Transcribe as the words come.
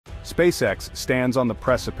SpaceX stands on the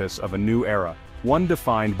precipice of a new era, one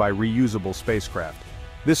defined by reusable spacecraft.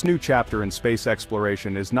 This new chapter in space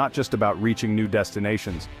exploration is not just about reaching new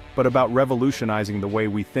destinations, but about revolutionizing the way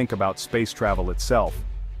we think about space travel itself.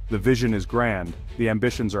 The vision is grand, the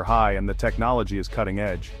ambitions are high, and the technology is cutting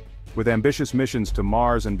edge. With ambitious missions to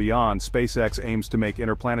Mars and beyond, SpaceX aims to make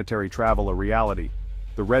interplanetary travel a reality.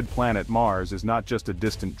 The red planet Mars is not just a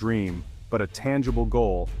distant dream, but a tangible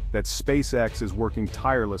goal that SpaceX is working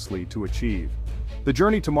tirelessly to achieve. The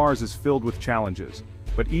journey to Mars is filled with challenges,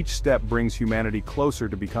 but each step brings humanity closer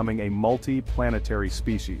to becoming a multi-planetary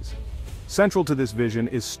species. Central to this vision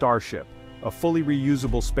is Starship, a fully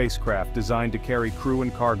reusable spacecraft designed to carry crew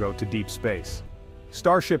and cargo to deep space.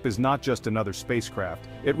 Starship is not just another spacecraft,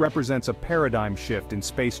 it represents a paradigm shift in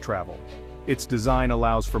space travel. Its design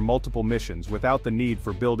allows for multiple missions without the need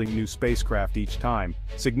for building new spacecraft each time,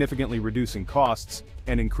 significantly reducing costs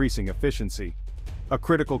and increasing efficiency. A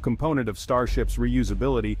critical component of Starship's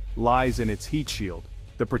reusability lies in its heat shield,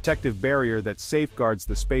 the protective barrier that safeguards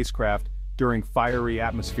the spacecraft during fiery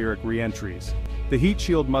atmospheric re-entries. The heat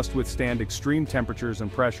shield must withstand extreme temperatures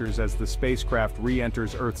and pressures as the spacecraft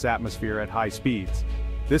re-enters Earth's atmosphere at high speeds.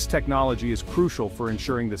 This technology is crucial for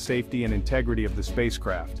ensuring the safety and integrity of the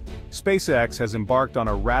spacecraft. SpaceX has embarked on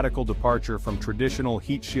a radical departure from traditional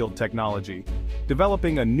heat shield technology,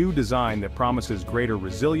 developing a new design that promises greater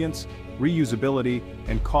resilience, reusability,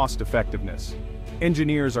 and cost-effectiveness.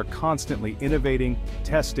 Engineers are constantly innovating,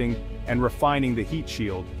 testing, and refining the heat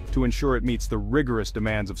shield to ensure it meets the rigorous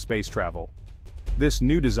demands of space travel. This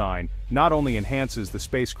new design not only enhances the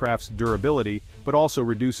spacecraft's durability, but also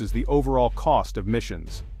reduces the overall cost of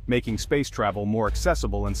missions, making space travel more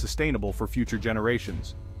accessible and sustainable for future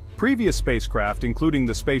generations. Previous spacecraft, including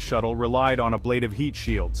the Space Shuttle, relied on ablative heat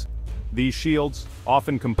shields. These shields,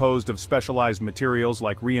 often composed of specialized materials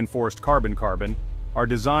like reinforced carbon-carbon, are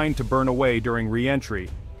designed to burn away during re-entry,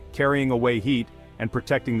 carrying away heat and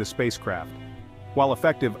protecting the spacecraft. While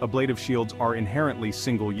effective, ablative shields are inherently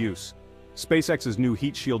single-use. SpaceX's new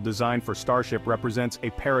heat shield design for Starship represents a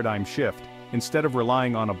paradigm shift. Instead of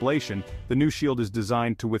relying on ablation, the new shield is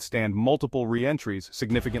designed to withstand multiple re-entries,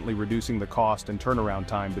 significantly reducing the cost and turnaround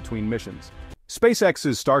time between missions.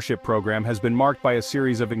 SpaceX's Starship program has been marked by a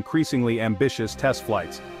series of increasingly ambitious test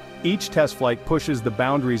flights. Each test flight pushes the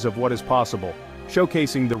boundaries of what is possible,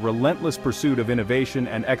 showcasing the relentless pursuit of innovation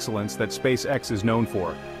and excellence that SpaceX is known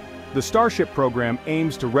for. The Starship program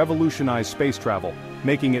aims to revolutionize space travel,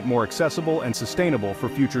 making it more accessible and sustainable for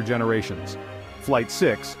future generations. Flight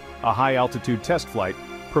 6, a high-altitude test flight,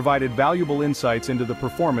 provided valuable insights into the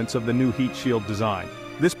performance of the new heat shield design.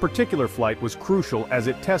 This particular flight was crucial as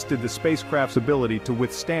it tested the spacecraft's ability to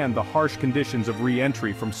withstand the harsh conditions of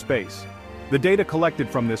re-entry from space. The data collected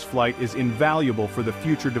from this flight is invaluable for the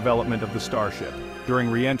future development of the Starship.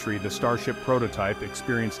 During re-entry, the Starship prototype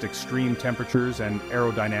experienced extreme temperatures and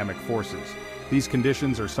aerodynamic forces. These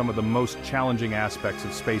conditions are some of the most challenging aspects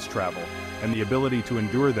of space travel, and the ability to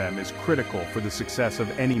endure them is critical for the success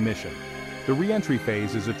of any mission. The re-entry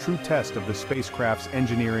phase is a true test of the spacecraft's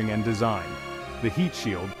engineering and design. The heat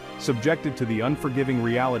shield, subjected to the unforgiving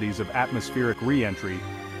realities of atmospheric re-entry,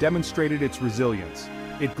 demonstrated its resilience.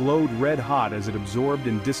 It glowed red-hot as it absorbed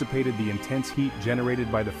and dissipated the intense heat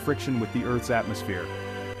generated by the friction with the Earth's atmosphere.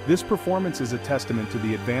 This performance is a testament to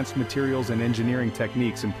the advanced materials and engineering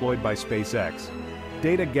techniques employed by SpaceX.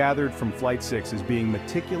 Data gathered from Flight 6 is being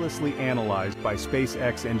meticulously analyzed by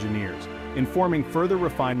SpaceX engineers, informing further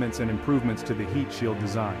refinements and improvements to the heat shield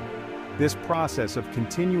design. This process of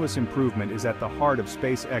continuous improvement is at the heart of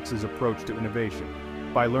SpaceX's approach to innovation.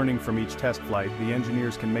 By learning from each test flight, the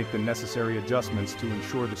engineers can make the necessary adjustments to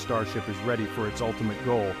ensure the Starship is ready for its ultimate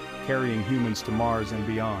goal, carrying humans to Mars and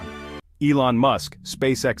beyond. Elon Musk,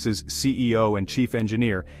 SpaceX's CEO and chief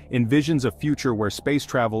engineer, envisions a future where space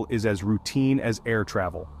travel is as routine as air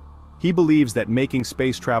travel. He believes that making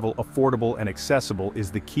space travel affordable and accessible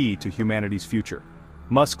is the key to humanity's future.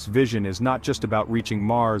 Musk's vision is not just about reaching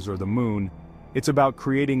Mars or the Moon, it's about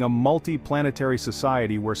creating a multi-planetary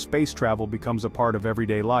society where space travel becomes a part of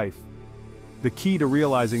everyday life. The key to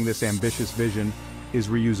realizing this ambitious vision is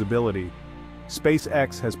reusability.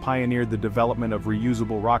 SpaceX has pioneered the development of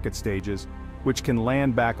reusable rocket stages, which can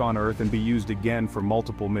land back on Earth and be used again for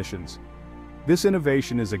multiple missions. This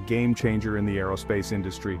innovation is a game-changer in the aerospace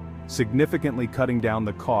industry, significantly cutting down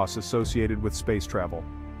the costs associated with space travel.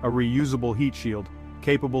 A reusable heat shield,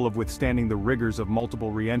 capable of withstanding the rigors of multiple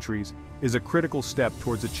re-entries, is a critical step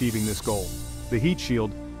towards achieving this goal. The heat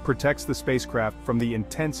shield protects the spacecraft from the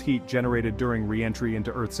intense heat generated during re-entry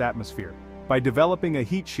into Earth's atmosphere. By developing a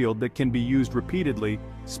heat shield that can be used repeatedly,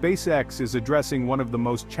 SpaceX is addressing one of the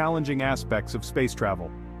most challenging aspects of space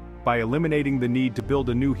travel. By eliminating the need to build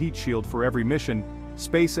a new heat shield for every mission,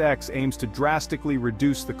 SpaceX aims to drastically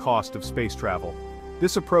reduce the cost of space travel.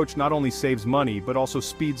 This approach not only saves money but also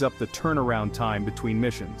speeds up the turnaround time between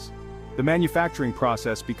missions. The manufacturing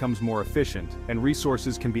process becomes more efficient, and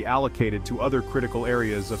resources can be allocated to other critical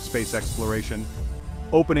areas of space exploration,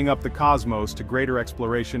 opening up the cosmos to greater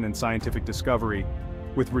exploration and scientific discovery.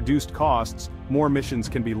 With reduced costs, more missions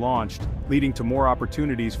can be launched, leading to more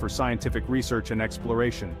opportunities for scientific research and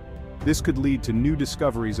exploration. This could lead to new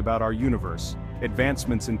discoveries about our universe,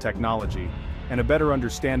 advancements in technology, and a better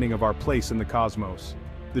understanding of our place in the cosmos.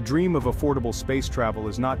 The dream of affordable space travel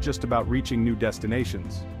is not just about reaching new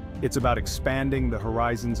destinations. It's about expanding the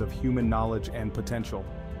horizons of human knowledge and potential.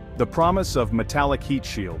 The promise of metallic heat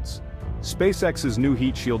shields. SpaceX's new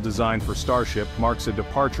heat shield design for Starship marks a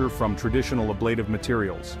departure from traditional ablative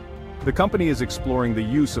materials. The company is exploring the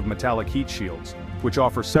use of metallic heat shields, which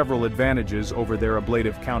offer several advantages over their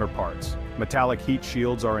ablative counterparts. Metallic heat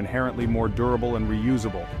shields are inherently more durable and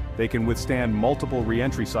reusable. They can withstand multiple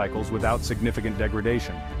re-entry cycles without significant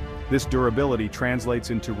degradation. This durability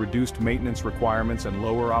translates into reduced maintenance requirements and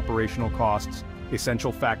lower operational costs,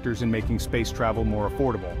 essential factors in making space travel more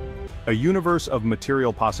affordable. A universe of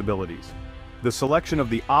material possibilities. The selection of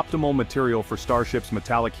the optimal material for Starship's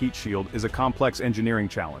metallic heat shield is a complex engineering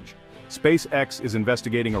challenge. SpaceX is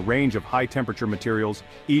investigating a range of high-temperature materials,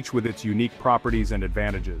 each with its unique properties and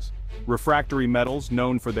advantages. Refractory metals,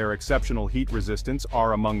 known for their exceptional heat resistance,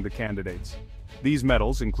 are among the candidates. These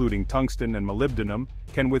metals, including tungsten and molybdenum,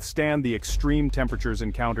 can withstand the extreme temperatures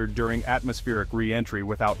encountered during atmospheric re-entry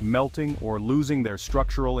without melting or losing their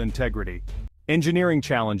structural integrity. Engineering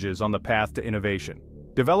challenges on the path to innovation.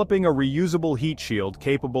 Developing a reusable heat shield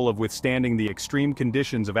capable of withstanding the extreme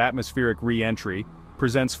conditions of atmospheric re-entry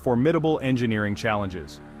presents formidable engineering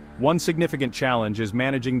challenges. One significant challenge is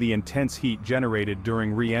managing the intense heat generated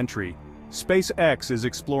during re-entry. SpaceX is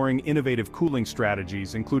exploring innovative cooling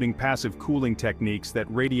strategies, including passive cooling techniques that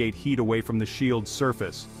radiate heat away from the shield's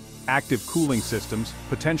surface. Active cooling systems,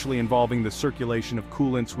 potentially involving the circulation of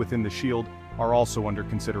coolants within the shield, are also under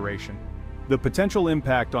consideration. The potential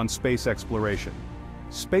impact on space exploration.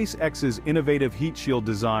 SpaceX's innovative heat shield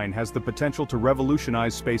design has the potential to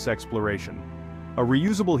revolutionize space exploration. A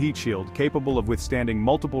reusable heat shield capable of withstanding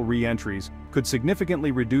multiple re-entries could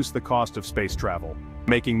significantly reduce the cost of space travel,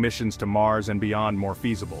 making missions to Mars and beyond more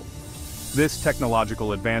feasible. This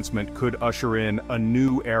technological advancement could usher in a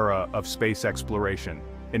new era of space exploration,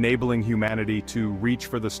 enabling humanity to reach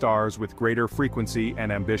for the stars with greater frequency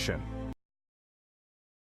and ambition.